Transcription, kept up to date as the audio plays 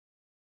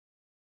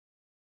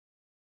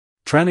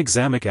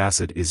Tranexamic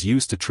acid is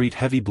used to treat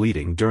heavy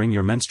bleeding during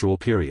your menstrual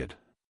period.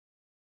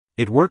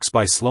 It works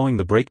by slowing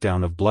the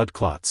breakdown of blood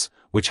clots,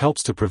 which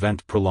helps to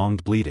prevent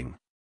prolonged bleeding.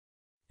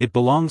 It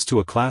belongs to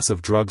a class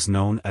of drugs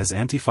known as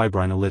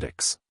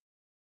antifibrinolytics.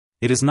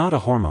 It is not a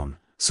hormone,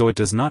 so it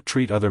does not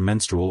treat other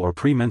menstrual or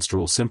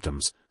premenstrual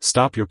symptoms,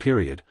 stop your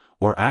period,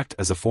 or act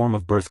as a form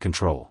of birth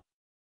control.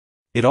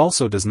 It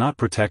also does not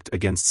protect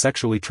against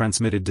sexually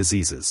transmitted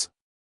diseases.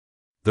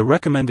 The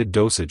recommended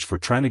dosage for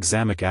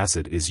tranexamic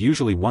acid is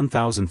usually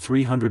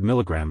 1,300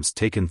 mg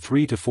taken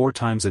 3 to 4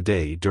 times a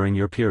day during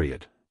your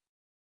period.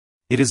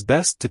 It is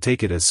best to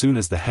take it as soon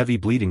as the heavy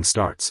bleeding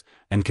starts,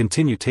 and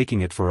continue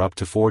taking it for up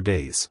to 4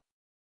 days.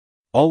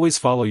 Always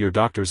follow your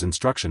doctor's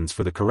instructions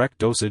for the correct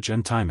dosage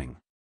and timing.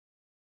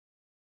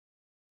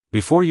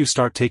 Before you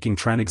start taking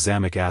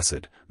tranexamic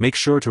acid, make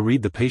sure to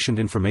read the patient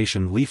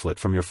information leaflet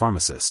from your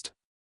pharmacist.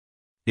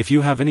 If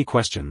you have any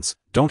questions,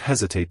 don't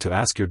hesitate to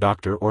ask your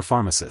doctor or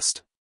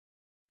pharmacist.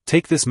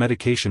 Take this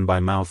medication by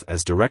mouth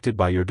as directed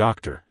by your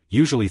doctor,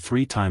 usually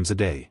 3 times a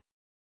day.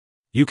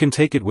 You can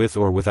take it with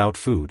or without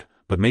food,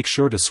 but make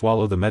sure to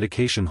swallow the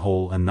medication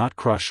whole and not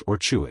crush or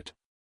chew it.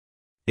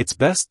 It's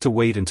best to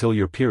wait until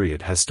your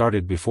period has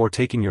started before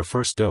taking your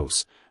first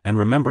dose, and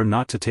remember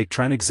not to take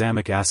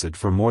tranexamic acid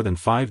for more than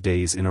 5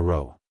 days in a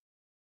row.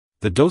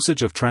 The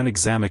dosage of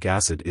tranexamic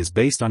acid is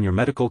based on your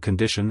medical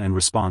condition and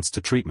response to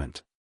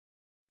treatment.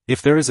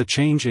 If there is a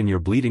change in your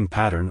bleeding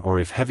pattern or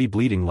if heavy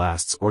bleeding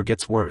lasts or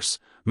gets worse,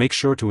 make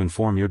sure to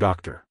inform your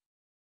doctor.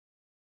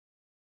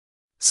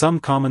 Some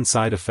common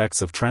side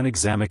effects of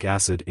tranexamic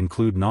acid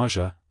include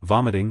nausea,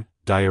 vomiting,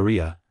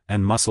 diarrhea,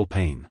 and muscle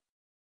pain.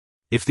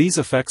 If these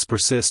effects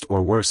persist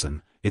or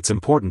worsen, it's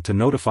important to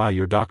notify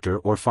your doctor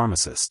or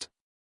pharmacist.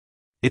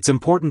 It's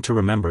important to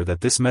remember that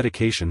this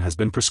medication has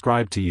been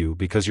prescribed to you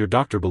because your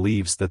doctor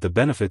believes that the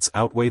benefits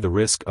outweigh the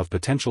risk of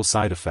potential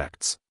side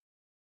effects.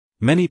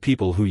 Many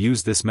people who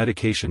use this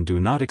medication do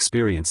not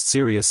experience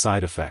serious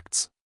side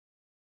effects.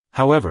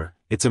 However,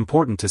 it's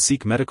important to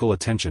seek medical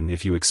attention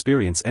if you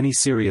experience any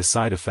serious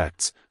side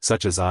effects,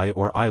 such as eye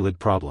or eyelid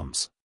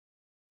problems.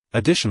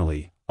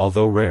 Additionally,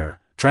 although rare,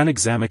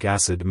 tranexamic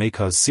acid may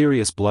cause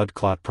serious blood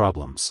clot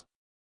problems.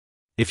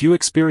 If you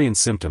experience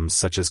symptoms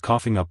such as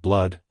coughing up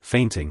blood,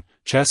 fainting,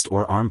 chest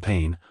or arm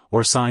pain,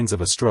 or signs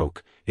of a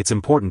stroke, it's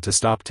important to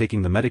stop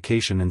taking the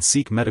medication and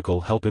seek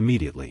medical help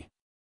immediately.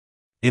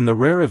 In the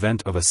rare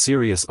event of a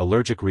serious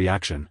allergic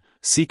reaction,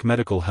 seek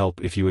medical help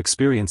if you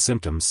experience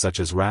symptoms such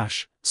as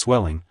rash,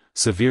 swelling,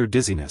 severe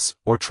dizziness,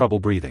 or trouble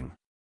breathing.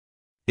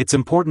 It's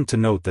important to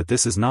note that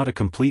this is not a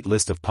complete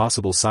list of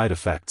possible side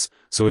effects,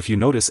 so if you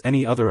notice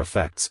any other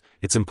effects,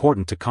 it's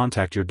important to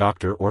contact your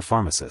doctor or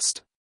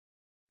pharmacist.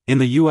 In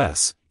the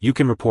U.S., you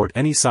can report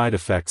any side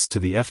effects to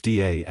the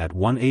FDA at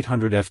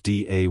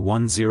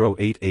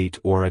 1-800-FDA-1088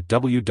 or at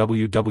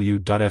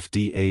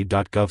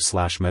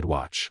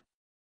www.fda.gov/medwatch.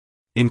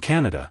 In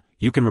Canada,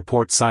 you can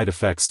report side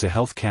effects to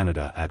Health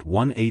Canada at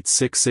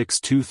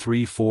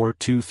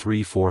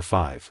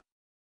 1-866-234-2345.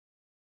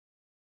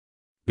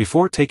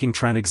 Before taking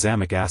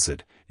tranexamic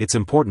acid, it's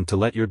important to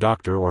let your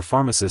doctor or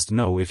pharmacist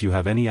know if you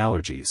have any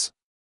allergies.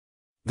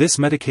 This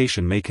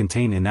medication may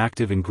contain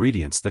inactive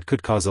ingredients that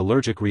could cause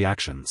allergic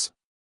reactions.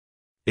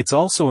 It's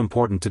also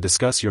important to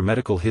discuss your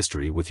medical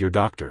history with your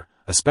doctor,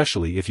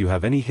 especially if you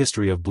have any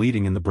history of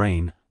bleeding in the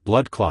brain,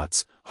 blood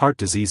clots, heart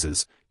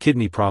diseases,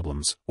 kidney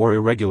problems, or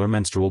irregular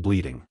menstrual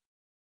bleeding.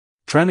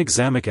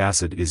 Tranexamic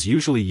acid is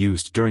usually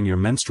used during your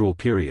menstrual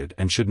period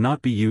and should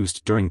not be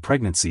used during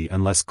pregnancy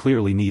unless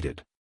clearly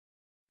needed.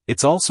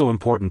 It's also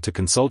important to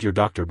consult your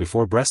doctor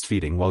before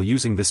breastfeeding while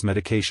using this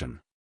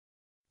medication.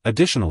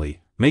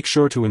 Additionally, make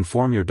sure to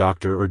inform your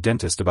doctor or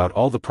dentist about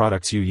all the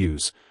products you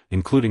use,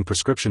 including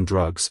prescription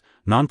drugs,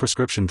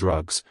 non-prescription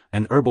drugs,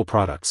 and herbal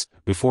products,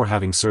 before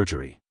having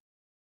surgery.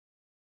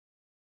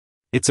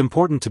 It's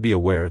important to be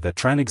aware that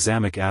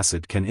tranexamic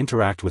acid can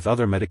interact with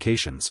other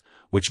medications,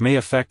 which may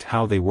affect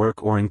how they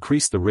work or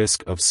increase the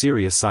risk of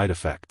serious side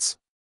effects.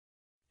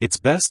 It's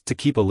best to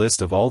keep a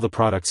list of all the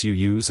products you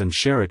use and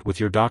share it with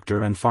your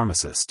doctor and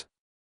pharmacist.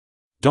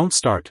 Don't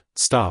start,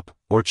 stop,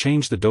 or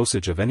change the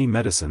dosage of any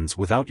medicines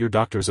without your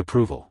doctor's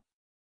approval.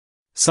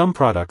 Some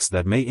products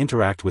that may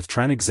interact with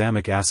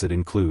tranexamic acid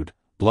include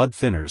blood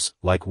thinners,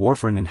 like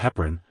warfarin and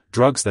heparin,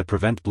 drugs that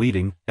prevent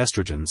bleeding,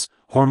 estrogens,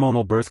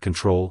 hormonal birth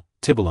control,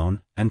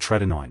 tibolone, and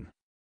tretinoin.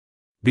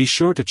 Be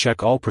sure to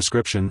check all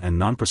prescription and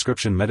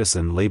non-prescription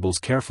medicine labels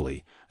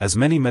carefully, as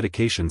many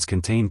medications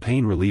contain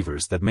pain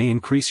relievers that may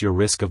increase your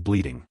risk of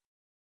bleeding.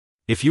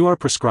 If you are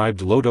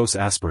prescribed low-dose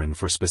aspirin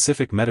for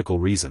specific medical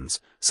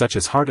reasons, such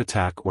as heart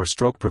attack or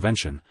stroke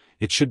prevention,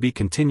 it should be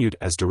continued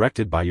as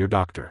directed by your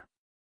doctor.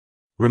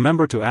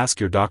 Remember to ask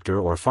your doctor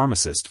or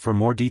pharmacist for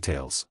more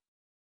details.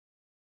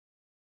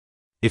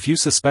 If you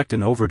suspect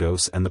an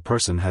overdose and the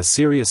person has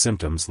serious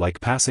symptoms like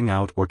passing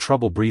out or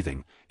trouble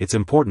breathing, it's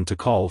important to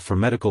call for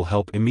medical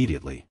help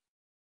immediately.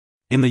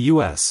 In the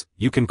U.S.,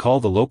 you can call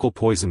the local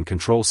poison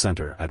control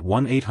center at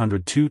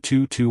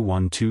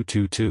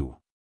 1-800-222-1222.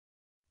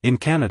 In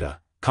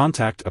Canada,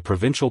 contact a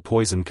provincial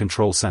poison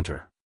control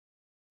center.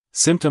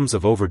 Symptoms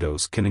of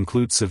overdose can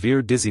include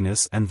severe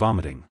dizziness and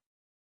vomiting.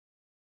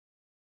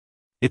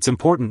 It's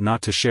important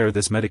not to share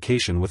this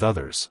medication with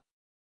others.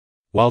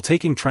 While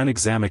taking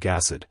tranexamic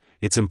acid,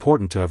 it's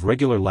important to have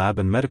regular lab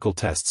and medical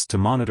tests to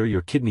monitor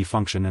your kidney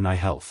function and eye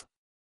health.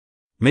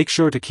 Make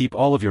sure to keep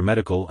all of your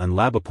medical and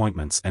lab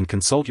appointments and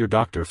consult your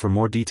doctor for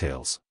more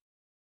details.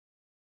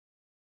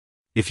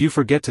 If you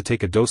forget to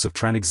take a dose of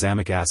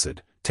tranexamic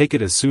acid, take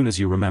it as soon as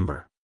you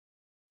remember.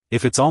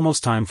 If it's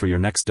almost time for your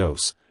next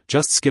dose,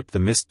 just skip the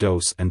missed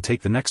dose and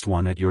take the next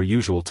one at your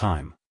usual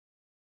time.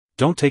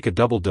 Don't take a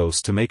double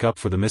dose to make up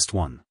for the missed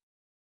one.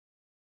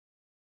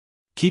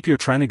 Keep your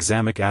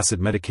tranexamic acid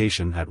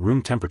medication at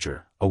room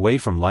temperature, away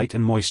from light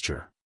and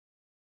moisture.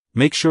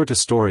 Make sure to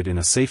store it in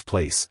a safe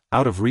place,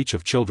 out of reach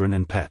of children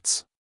and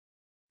pets.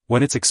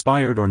 When it's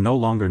expired or no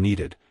longer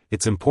needed,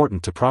 it's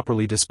important to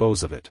properly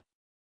dispose of it.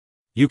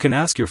 You can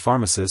ask your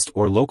pharmacist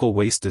or local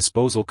waste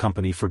disposal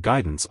company for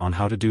guidance on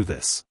how to do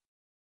this.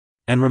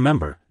 And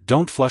remember,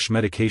 don't flush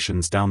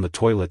medications down the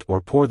toilet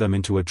or pour them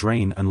into a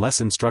drain unless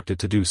instructed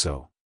to do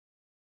so.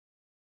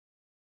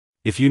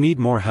 If you need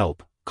more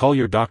help, call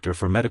your doctor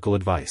for medical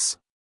advice.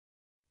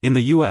 In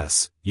the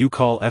US, you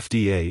call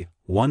FDA,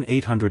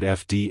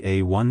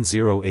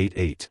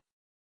 1-800-FDA-1088.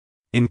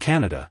 In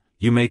Canada,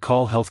 you may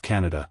call Health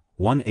Canada,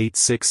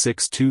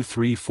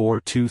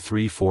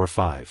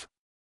 1-866-234-2345.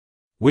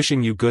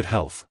 Wishing you good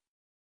health.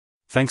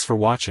 Thanks for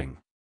watching.